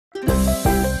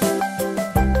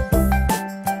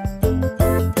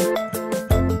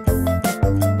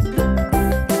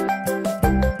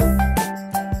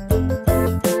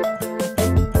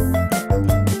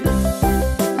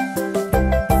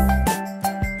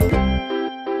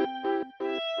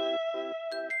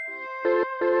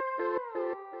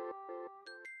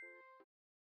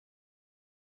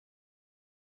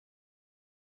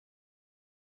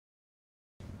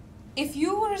if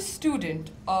you were a student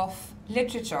of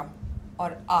literature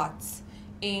or arts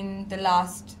in the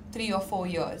last 3 or 4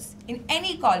 years in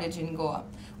any college in Goa,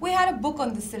 we had a book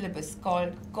on the syllabus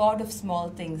called God of Small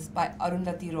Things by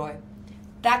Arundhati Roy.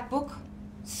 That book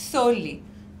solely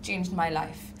changed my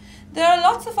life. There are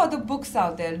lots of other books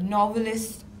out there,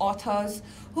 novelists, authors,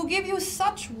 who give you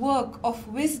such work of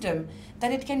wisdom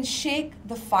that it can shake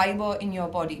the fiber in your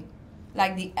body,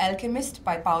 like The Alchemist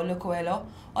by Paulo Coelho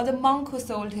or The Monk Who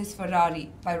Sold His Ferrari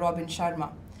by Robin Sharma.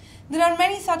 There are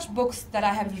many such books that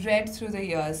I have read through the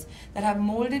years that have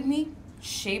molded me,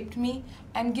 shaped me,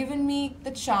 and given me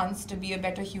the chance to be a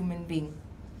better human being.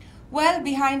 Well,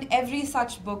 behind every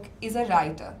such book is a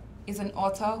writer, is an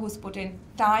author who's put in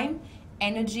time,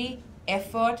 energy,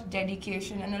 effort,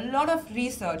 dedication, and a lot of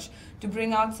research to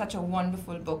bring out such a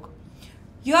wonderful book.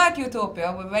 Here at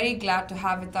Youthopia, we're very glad to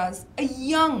have with us a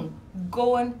young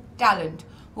Goan talent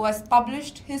who has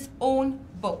published his own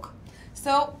book.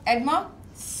 So, Edmer,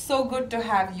 so good to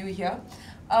have you here.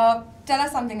 Tell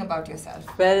us something about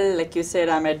yourself. Well, like you said,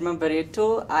 I'm Edmer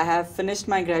Barreto. I have finished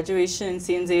my graduation in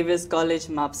St. Xavier's College,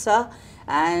 Mapsa,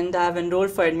 and I have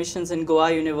enrolled for admissions in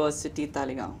Goa University,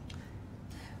 Talegaon.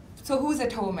 So, who's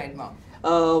at home, Edmer?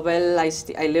 Well,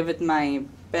 I live with my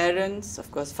parents,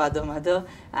 of course, father, mother,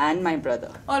 and my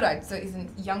brother. Alright, so he's a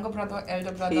younger brother,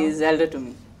 elder brother? He is elder to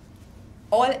me.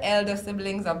 All elder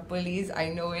siblings are bullies, I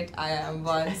know it, I am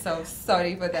one, so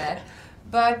sorry for that.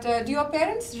 But do your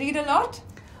parents read a lot?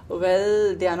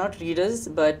 Well, they are not readers,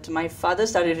 but my father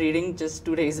started reading just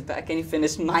 2 days back and he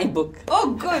finished my book.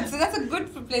 Oh, good. So that's a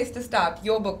good place to start,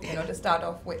 your book, to start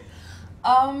off with.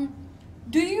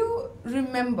 Do you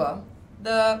remember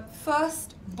the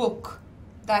first book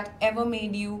that ever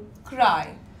made you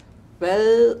cry?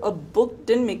 Well, a book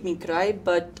didn't make me cry,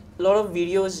 but a lot of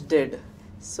videos did.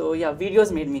 So yeah,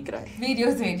 videos made me cry.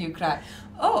 Videos made you cry.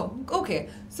 Oh, okay.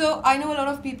 So I know a lot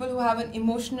of people who have an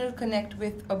emotional connect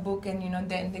with a book and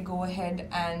then they go ahead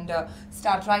and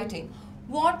start writing.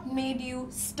 What made you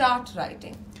start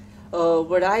writing?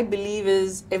 What I believe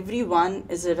is everyone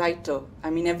is a writer. I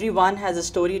mean, everyone has a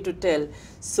story to tell.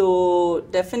 So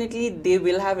definitely they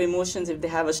will have emotions if they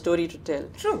have a story to tell.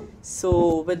 True.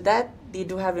 So with that, they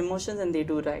do have emotions and they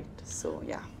do write. So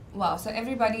yeah. Wow, so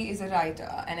everybody is a writer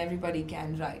and everybody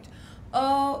can write.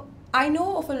 I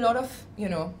know of a lot of,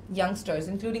 youngsters,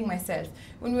 including myself.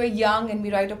 When we're young and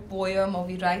we write a poem or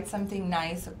we write something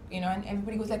nice, and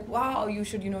everybody goes like, wow, you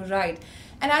should, write.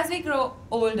 And as we grow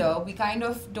older, we kind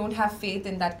of don't have faith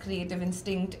in that creative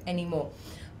instinct anymore.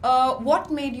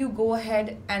 What made you go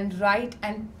ahead and write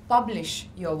and publish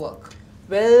your work?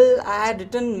 Well, I had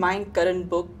written my current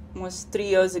book almost 3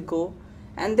 years ago.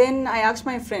 And then I asked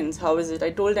my friends, how is it?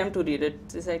 I told them to read it.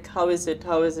 It's like, how is it?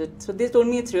 How is it? So they told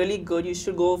me it's really good. You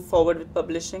should go forward with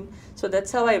publishing. So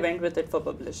that's how I went with it for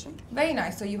publishing. Very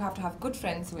nice. So you have to have good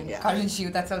friends who encourage you.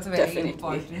 That's also very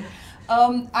important.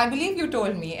 I believe you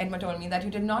told me, Edmer told me, that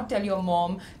you did not tell your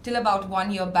mom till about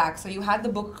 1 year back. So you had the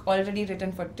book already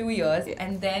written for 2 years. Yeah.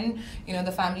 And then,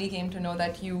 the family came to know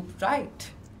that you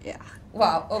write. Yeah.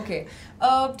 Wow. Okay.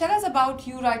 Tell us about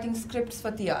you writing scripts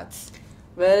for theatres.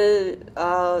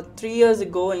 Well, 3 years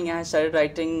ago, I started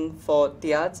writing for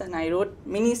theatres and I wrote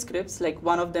mini scripts. Like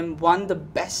one of them won the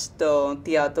best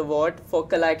theatre award for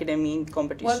Kala Academy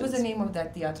competitions. What was the name of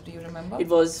that theatre? Do you remember? It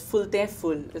was Full Te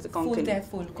Full. It's a Konkani. Full Te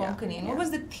Full, Konkani. And what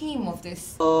was the theme of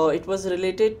this? It was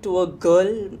related to a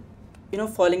girl,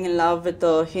 falling in love with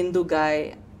a Hindu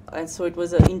guy. And so it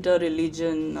was an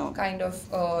inter-religion kind of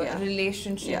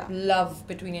relationship, love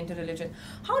between inter-religion.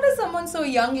 How does someone so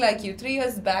young like you, 3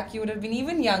 years back you would have been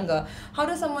even younger, how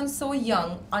does someone so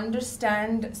young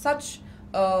understand such,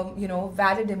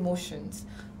 valid emotions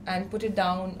and put it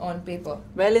down on paper?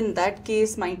 Well, in that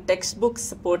case, my textbooks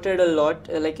supported a lot.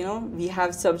 We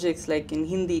have subjects like in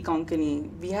Hindi, Konkani.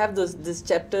 We have these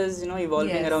chapters,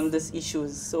 evolving around these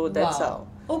issues. So that's how.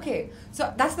 Okay,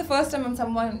 so that's the first time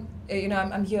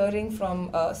I'm hearing from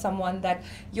someone that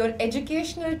your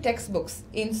educational textbooks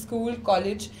in school,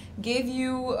 college gave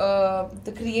you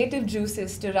the creative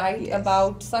juices to write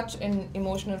about such an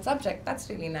emotional subject. That's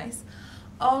really nice.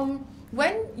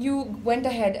 When you went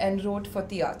ahead and wrote for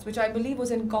theatres, which I believe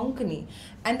was in Konkani,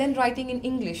 and then writing in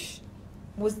English,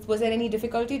 was there any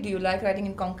difficulty? Do you like writing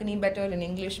in Konkani better, in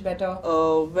English better?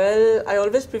 Well, I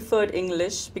always preferred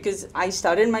English because I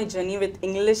started my journey with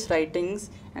English writings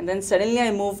and then suddenly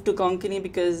I moved to Konkani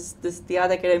because this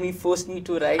Theatre Academy forced me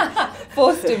to write.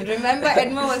 Forced him. Remember,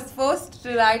 Edmer was forced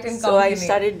to write in Konkani. So I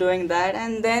started doing that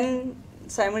and then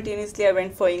simultaneously I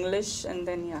went for English and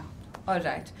then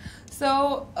Alright.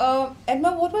 So,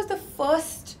 Edmer, what was the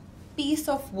first piece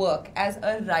of work as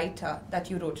a writer that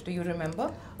you wrote? Do you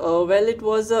remember? Well, it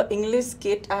was an English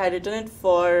skit. I had written it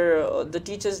for the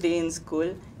Teachers' Day in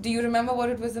school. Do you remember what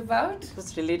it was about? It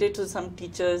was related to some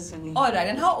teachers. All right.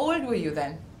 And how old were you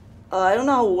then? I don't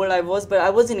know how old I was, but I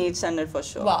was in 8th standard for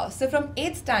sure. Wow. So from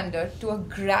 8th standard to a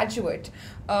graduate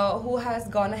who has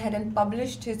gone ahead and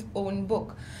published his own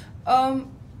book.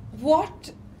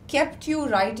 What kept you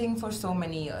writing for so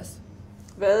many years?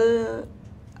 Well,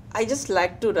 I just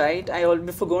like to write.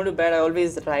 Before going to bed, I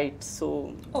always write.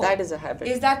 So that is a habit.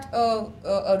 Is that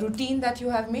a routine that you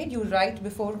have made? You write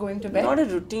before going to bed? Not a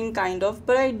routine kind of,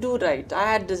 but I do write. I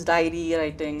had this diary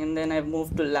writing, and then I've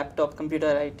moved to laptop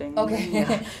computer writing. Okay.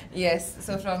 Yeah. Yes.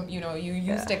 So from, you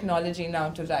use technology now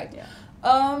to write.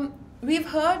 Yeah. We've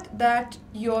heard that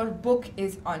your book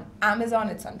is on Amazon,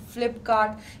 it's on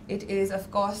Flipkart, it is of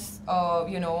course,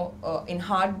 in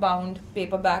hardbound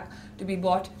paperback to be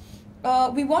bought.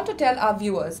 We want to tell our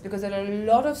viewers, because there are a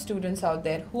lot of students out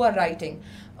there who are writing,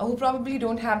 who probably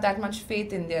don't have that much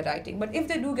faith in their writing, but if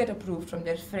they do get approved from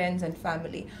their friends and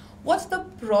family, what's the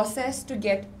process to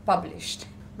get published?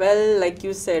 Well, like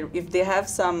you said, if they have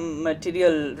some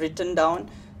material written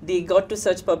down, they got to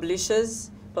search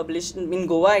publishers. In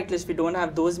Goa, at least we don't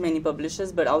have those many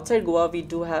publishers, but outside Goa we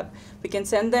do have. We can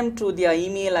send them to their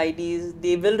email IDs.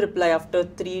 They will reply after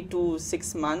 3 to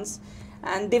 6 months,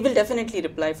 and they will definitely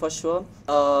reply for sure.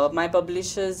 My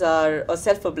publishers are a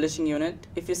self-publishing unit.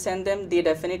 If you send them, they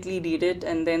definitely read it,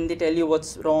 and then they tell you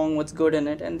what's wrong, what's good in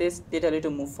it, and they tell you to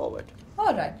move forward.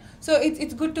 All right. So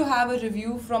it's good to have a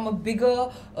review from a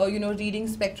bigger, reading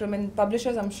spectrum, and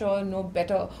publishers, I'm sure, know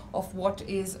better of what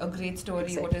is a great story,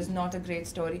 Exactly. what is not a great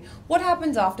story. What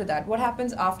happens after that? What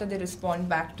happens after they respond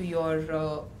back to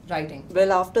your writing?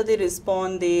 Well, after they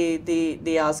respond,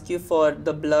 they ask you for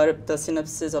the blurb, the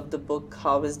synopsis of the book,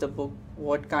 how is the book,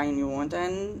 what kind you want,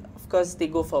 and of course they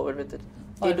go forward with it.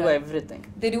 They do everything.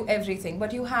 They do everything,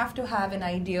 but you have to have an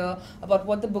idea about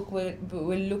what the book will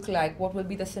look like, what will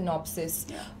be the synopsis.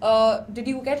 Yeah. Did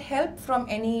you get help from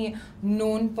any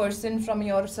known person from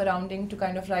your surrounding to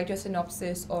kind of write your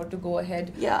synopsis or to go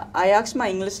ahead? Yeah, I asked my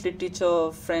English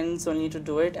literature friends only to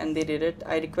do it, and they did it.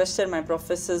 I requested my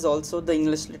professors also, the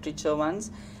English literature ones,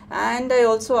 and I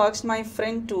also asked my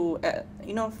friend to,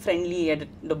 friendly edit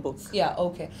the book. Yeah,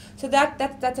 okay. So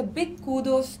that's a big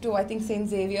kudos to, I think, St.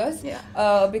 Xavier's.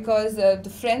 Yeah. Because the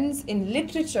friends in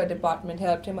literature department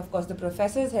helped him, of course the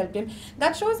professors helped him.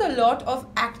 That shows a lot of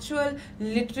actual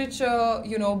literature,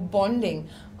 bonding.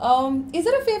 Is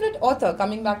there a favorite author,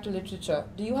 coming back to literature?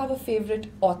 Do you have a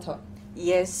favorite author?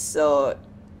 Yes,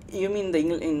 you mean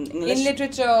in English? In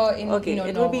literature, okay,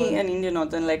 it novel. would be an Indian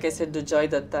author, and like I said, Dujoy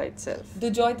Datta itself.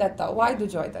 Dujoy Datta. Why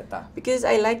Dujoy Datta? Because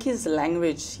I like his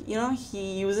language.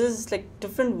 He uses like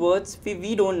different words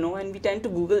we don't know, and we tend to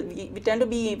Google. We tend to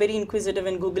be very inquisitive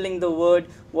in Googling the word,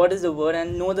 what is the word,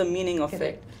 and know the meaning of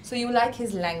Correct. it. So you like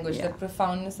his language, Yeah. the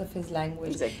profoundness of his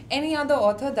language. Exactly. Any other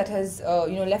author that has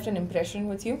left an impression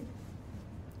with you?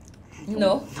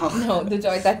 No, No.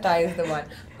 Dujoy Datta is the one.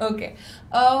 Okay.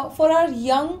 For our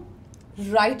young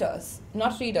writers,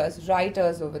 not readers,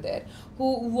 writers over there,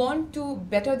 who want to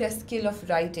better their skill of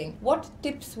writing, what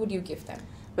tips would you give them?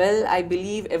 Well, I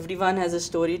believe everyone has a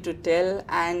story to tell,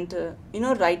 and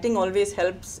writing always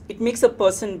helps. It makes a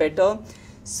person better.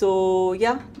 So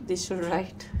yeah, they should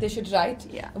write. They should write?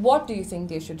 Yeah. What do you think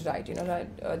they should write?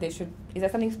 Is there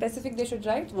something specific they should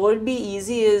write? What would be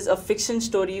easy is a fiction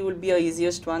story would be a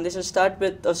easiest one. They should start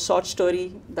with a short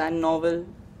story, then novel,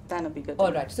 then a bigger thing.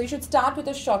 All right. So you should start with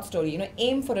a short story.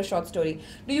 Aim for a short story.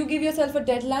 Do you give yourself a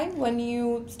deadline when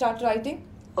you start writing?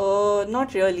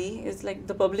 Not really. It's like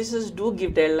the publishers do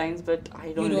give deadlines, but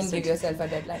I don't. You don't give yourself a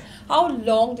deadline. How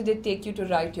long did it take you to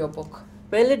write your book?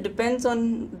 Well, it depends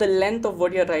on the length of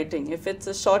what you're writing. If it's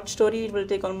a short story, it will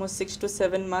take almost 6 to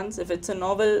 7 months. If it's a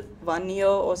novel, 1 year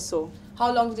or so.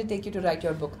 How long did it take you to write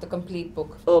your book, the complete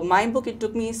book? My book, it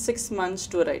took me 6 months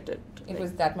to write it. It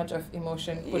was that much of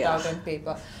emotion put Yeah. out on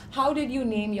paper. How did you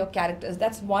name your characters?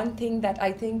 That's one thing that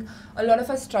I think a lot of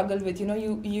us struggle with.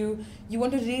 You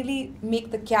want to really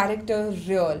make the character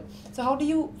real. So how do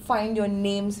you find your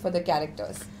names for the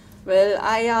characters? Well,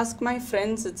 I ask my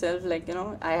friends itself,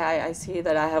 I say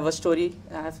that I have a story,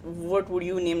 what would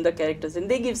you name the characters? And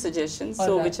they give suggestions, so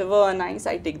Alright. whichever are nice,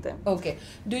 I take them. Okay.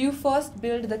 Do you first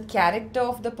build the character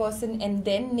of the person and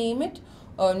then name it?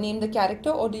 Name the character,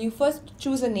 or do you first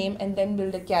choose a name and then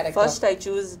build a character? First I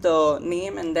choose the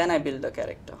name and then I build the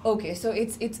character. Okay, so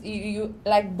it's you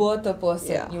like birth a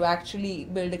person. Yeah. You actually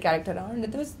build a character around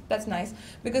it. That's nice,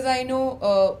 because I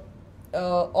know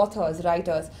authors,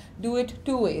 writers do it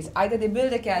two ways. Either they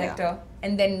build a character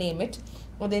and then name it,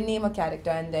 or they name a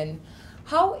character and then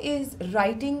How is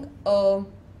writing a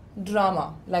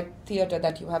drama like theatre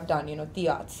that you have done,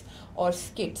 theats or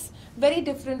skits, very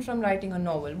different from writing a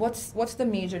novel? What's the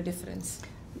major difference?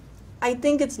 I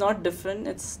think it's not different,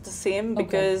 it's the same, Okay.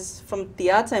 because from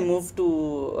theats I moved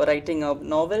to writing a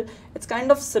novel. It's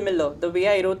kind of similar. The way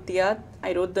I wrote theat,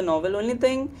 I wrote the novel. Only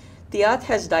thing, theat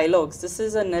has dialogues. This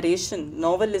is a narration.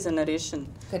 Novel is a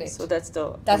narration. Correct. So that's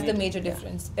the major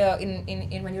difference.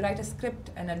 In when you write a script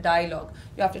and a dialogue,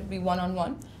 you have to be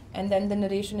one-on-one, and then the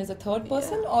narration is a third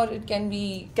person, or it can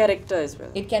be character as well.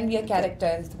 It can be a character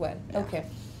as well. Yeah. Okay.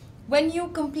 When you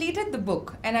completed the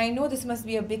book, and I know this must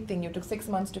be a big thing, you took 6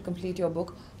 months to complete your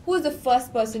book. Who was the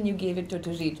first person you gave it to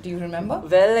read? Do you remember?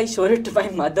 Well, I showed it to my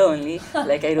mother only.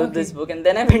 Like, I wrote this book, and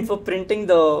then I went for printing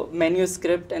the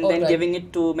manuscript and then giving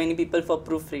it to many people for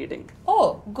proofreading.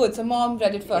 Oh, good. So mom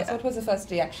read it first. Yeah. What was the first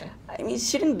reaction? I mean,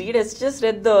 she didn't read it. She just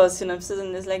read the synopsis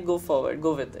and just like, go forward,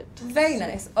 go with it. Very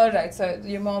nice. All right. So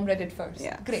your mom read it first.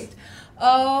 Yeah. Great.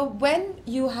 When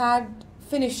you had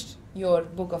finished your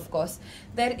book, of course,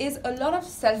 there is a lot of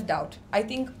self-doubt. I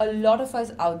think a lot of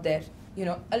us out there,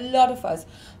 a lot of us,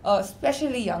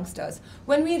 especially youngsters,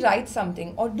 when we write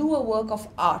something or do a work of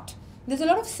art, there's a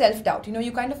lot of self-doubt.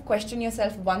 You kind of question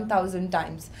yourself 1,000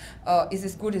 times. Is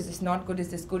this good? Is this not good? Is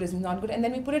this good? Is this not good? And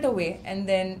then we put it away, and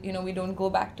then, we don't go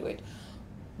back to it.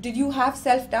 Did you have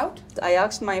self-doubt? I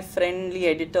asked my friendly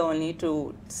editor only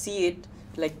to see it.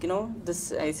 Like,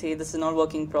 I say this is not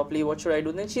working properly, what should I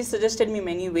do? Then she suggested me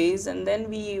many ways, and then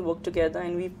we worked together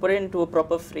and we put it into a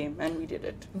proper frame and we did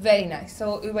it. Very nice.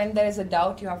 So when there is a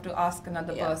doubt, you have to ask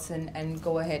another person and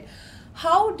go ahead.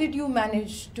 How did you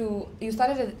manage to, you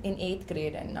started in 8th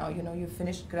grade and now, you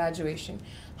finished graduation.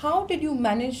 How did you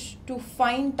manage to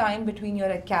find time between your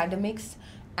academics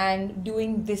and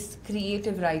doing this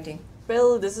creative writing?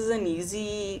 Well, this is an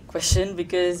easy question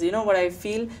because what I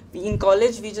feel, in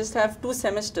college we just have 2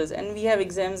 semesters and we have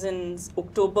exams in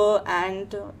October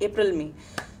and April, May.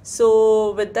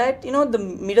 So with that, the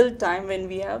middle time when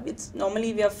we have, it's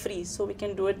normally we are free, so we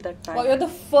can do it that time. Well, you're the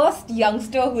first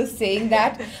youngster who's saying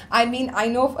that. I mean, I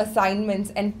know of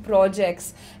assignments and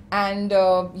projects and,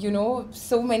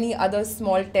 so many other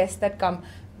small tests that come.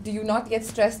 Do you not get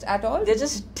stressed at all? They're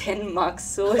just 10 marks,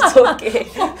 so it's okay.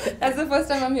 That's the first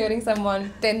time I'm hearing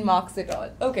someone 10 marks at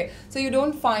all. Okay, so you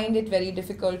don't find it very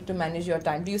difficult to manage your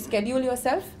time. Do you schedule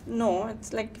yourself? No,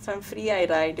 it's like if I'm free, I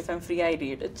write. If I'm free, I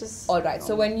read. It's just... All right,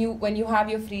 so when you have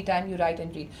your free time, you write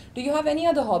and read. Do you have any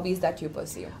other hobbies that you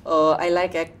pursue? I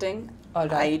like acting. All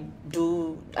right.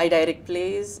 I direct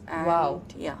plays. And wow.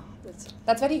 Yeah.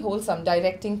 That's very wholesome,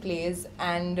 directing plays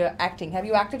and acting. Have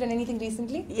you acted in anything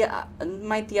recently? Yeah,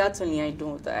 my theats only I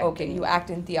do the acting. Okay, you act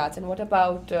in theats. And what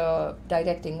about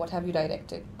directing? What have you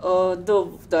directed?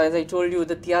 As I told you,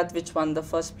 the theat which won the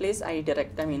first place, I the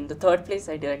 3rd place,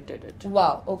 I directed it.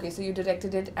 Wow, okay, so you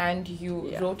directed it and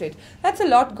you wrote it. That's a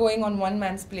lot going on one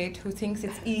man's plate who thinks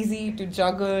it's easy to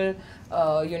juggle,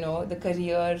 the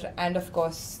career and of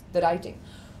course the writing.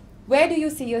 Where do you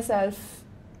see yourself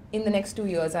in the next 2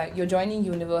 years? You're joining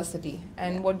university,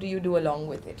 and what do you do along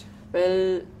with it?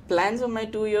 Well, plans of my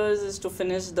 2 years is to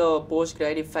finish the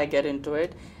postgrad if I get into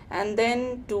it, and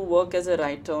then to work as a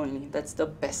writer only. That's the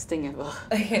best thing ever.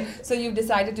 Okay, so you've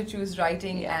decided to choose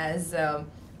writing as a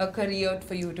career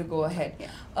for you to go ahead.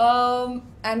 Yeah.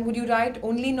 And would you write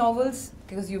only novels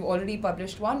because you've already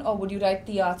published one, or would you write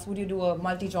theats? Would you do a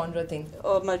multi-genre thing?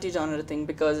 A multi-genre thing,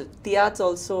 because theats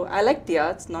also, I like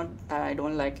theats, not that I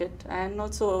don't like it, and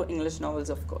also English novels,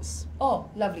 of course. Oh,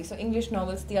 lovely. So English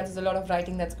novels, theats is a lot of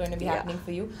writing that's going to be happening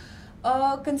for you.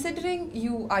 Considering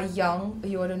you are young,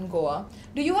 you're in Goa,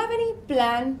 do you have any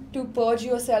plan to purge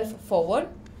yourself forward?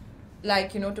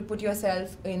 Like, to put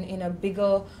yourself in a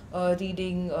bigger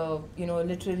reading,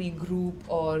 literary group,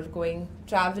 or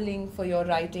traveling for your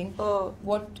writing?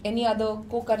 Any other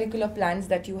co-curricular plans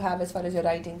that you have as far as your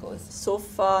writing goes? So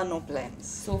far, no plans.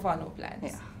 So far, no plans.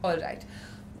 Yeah. All right.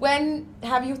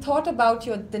 Have you thought about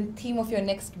the theme of your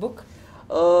next book?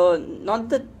 Not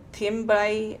the theme, but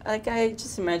I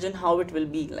just imagine how it will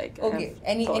be like. Okay.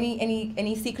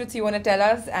 Any secrets you want to tell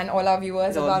us and all our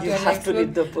viewers about your next book? You have to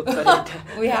read the book for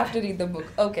it. We have to read the book.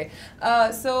 Okay.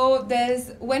 So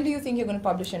when do you think you're going to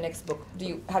publish your next book?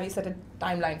 Have you set a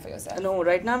timeline for yourself? No,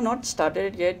 right now I've not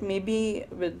started it yet. Maybe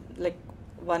with like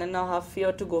 1.5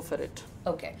 years to go for it.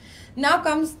 Okay. Now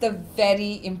comes the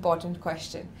very important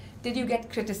question. Did you get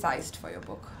criticized for your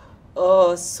book?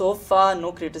 So far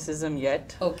no criticism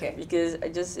yet. Okay. Because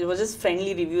it was just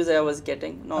friendly reviews I was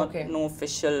getting, no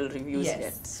official reviews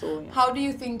yet. So yeah. How do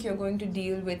you think you're going to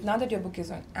deal with, now that your book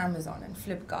is on Amazon and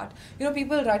Flipkart,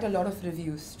 people write a lot of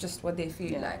reviews, just what they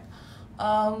feel like.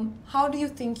 how do you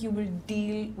think you will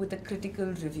deal with a critical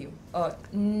review, a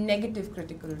negative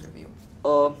critical review?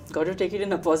 Got to take it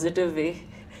in a positive way.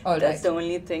 All That's right. the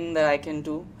only thing that I can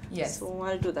do. Yes. So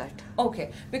I'll do that.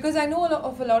 Okay, because I know a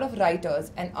lot of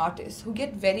writers and artists who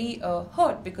get very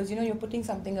hurt because you're putting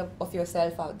something of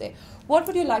yourself out there. What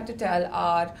would you like to tell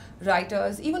our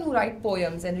writers, even who write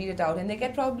poems and read it out, and they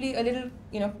get probably a little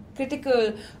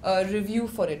critical review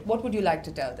for it? What would you like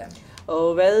to tell them?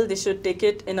 Well, they should take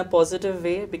it in a positive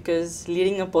way, because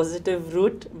leading a positive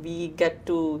route, we get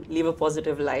to live a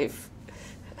positive life.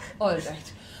 All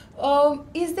right.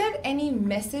 Is there any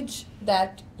message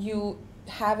that you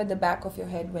have at the back of your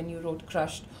head when you wrote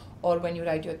Crushed, or when you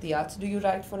write your theats? Do you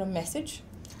write for a message?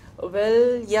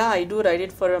 Well, yeah, I do write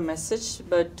it for a message,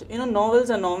 but novels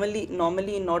are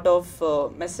normally not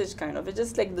of message kind of. It's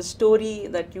just like the story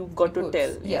that you got to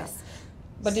tell. Yes. Yeah.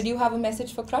 But did you have a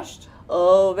message for Crushed?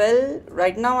 Well,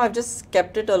 right now I've just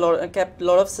kept a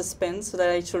lot of suspense, so that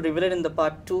I should reveal it in the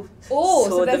part 2. Oh,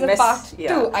 so there's a part 2.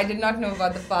 Yeah. I did not know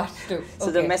about the part 2.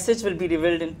 So the message will be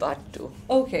revealed in part 2.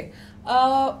 Okay.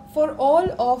 For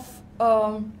all of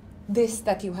this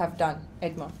that you have done,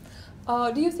 Edmer,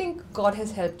 do you think God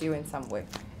has helped you in some way?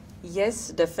 Yes,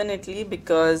 definitely,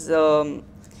 because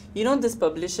these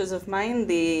publishers of mine,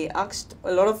 they asked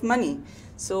a lot of money.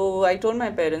 So I told my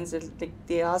parents that, like,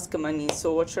 they ask money,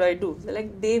 so what should I do?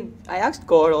 I asked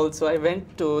God also. I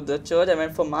went to the church, I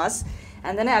went for mass,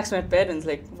 and then I asked my parents,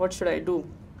 like, what should I do?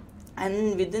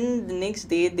 And within the next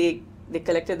day, they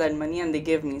collected that money and they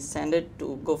gave me standard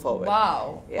to go forward.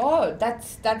 Wow. Yeah. Oh,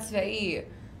 that's very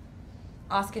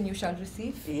ask and you shall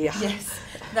receive. Yeah. Yes.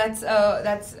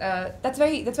 That's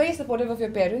very supportive of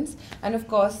your parents, and of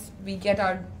course we get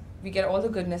all the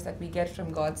goodness that we get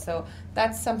from God. So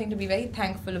that's something to be very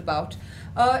thankful about.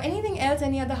 Anything else,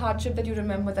 any other hardship that you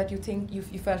remember that you think you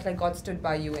felt like God stood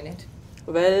by you in it?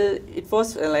 Well, it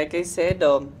was, like I said,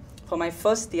 for my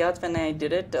first theatre when I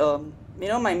did it,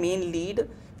 my main lead,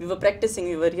 we were practicing,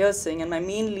 we were rehearsing, and my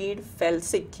main lead fell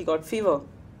sick. He got fever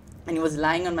and he was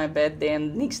lying on my bed there,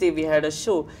 and next day we had a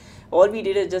show. All we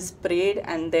did is just prayed,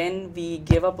 and then we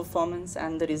gave a performance,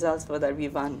 and the results were that we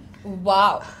won.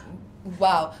 Wow.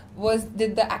 Wow.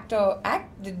 Did the actor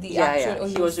act? Did the actor? Yeah.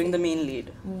 He was doing the main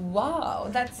lead. Wow.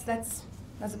 That's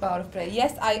the power of prayer.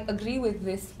 Yes, I agree with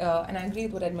this, and I agree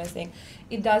with what Edmer is saying.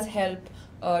 It does help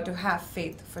to have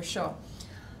faith, for sure.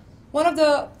 One of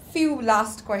the few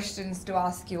last questions to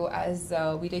ask you as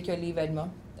we take your leave,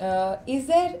 Edmer. Is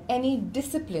there any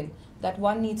discipline that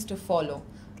one needs to follow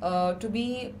to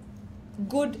be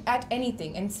good at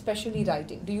anything, and especially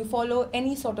writing? Do you follow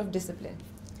any sort of discipline?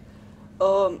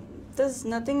 There's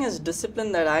nothing as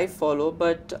discipline that I follow,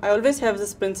 but I always have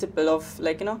this principle of,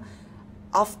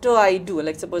 after I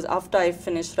do, suppose after I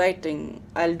finish writing,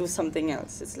 I'll do something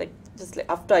else. It's just like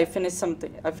after I finish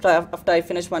something, after I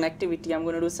finish one activity, I'm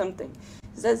going to do something.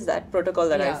 That's that protocol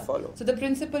that I follow. So the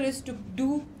principle is to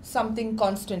do something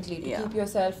constantly, to keep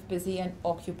yourself busy and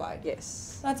occupied.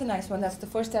 Yes. That's a nice one. That's the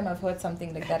first time I've heard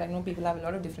something like that. I know people have a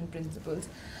lot of different principles.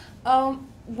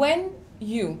 When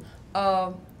you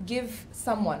give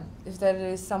someone, if there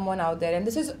is someone out there, and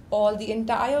this is all, the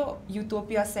entire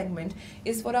Youthopia segment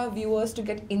is for our viewers to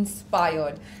get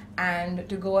inspired and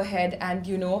to go ahead and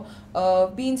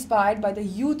be inspired by the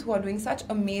youth who are doing such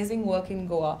amazing work in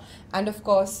Goa, and of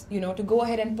course to go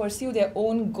ahead and pursue their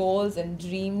own goals and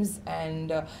dreams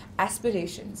and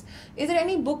aspirations. Is there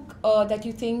any book that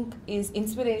you think is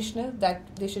inspirational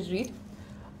that they should read?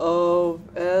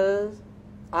 Well,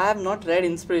 I have not read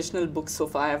inspirational books so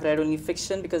far. I have read only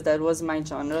fiction, because that was my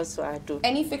genre, so I had to...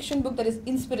 Any fiction book that is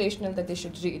inspirational that they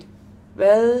should read?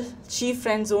 Well, Chief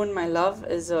Friend Zone My Love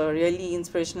is a really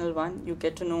inspirational one. You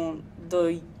get to know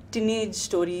the teenage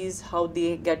stories, how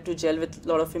they get to gel with a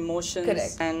lot of emotions.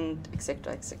 Correct. And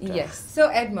etc. etc. Yes. So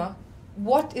Edmer,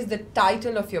 what is the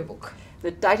title of your book?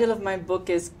 The title of my book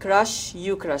is Crush,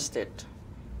 You Crushed It.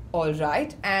 All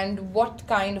right. And what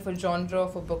kind of a genre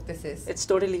of a book this is? It's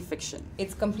totally fiction.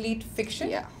 It's complete fiction?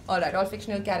 Yeah. All right. All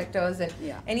fictional characters. And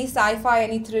yeah. Any sci-fi,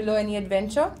 any thriller, any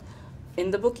adventure? In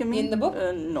the book, you mean? In the book?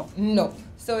 No. No.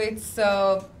 So it's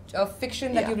a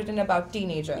fiction that you've written about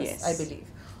teenagers, yes. I believe.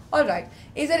 All right.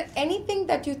 Is there anything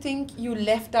that you think you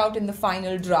left out in the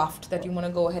final draft that you want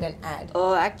to go ahead and add?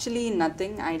 Actually,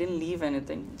 nothing. I didn't leave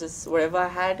anything. Just whatever I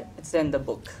had, it's in the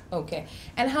book. Okay.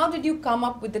 And how did you come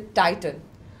up with the title?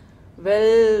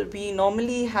 Well, we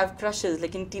normally have crushes.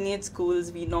 Like in teenage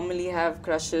schools, we normally have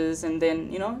crushes, and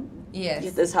then,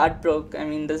 yes, there's heartbreak.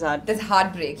 There's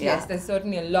heartbreak. Yeah. Yes, there's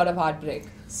certainly a lot of heartbreak.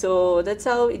 So that's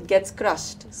how it gets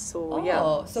crushed.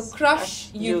 So So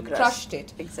crush, you crushed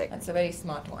it. Exactly. That's a very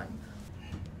smart one.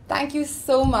 Thank you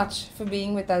so much for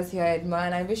being with us here, Edmer,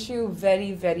 and I wish you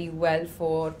very, very well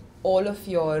for all of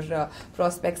your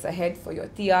prospects ahead, for your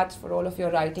theatre, for all of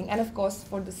your writing, and of course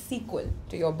for the sequel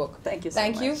to your book. Thank you so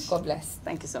much. Thank you. God bless.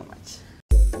 Thank you so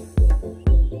much.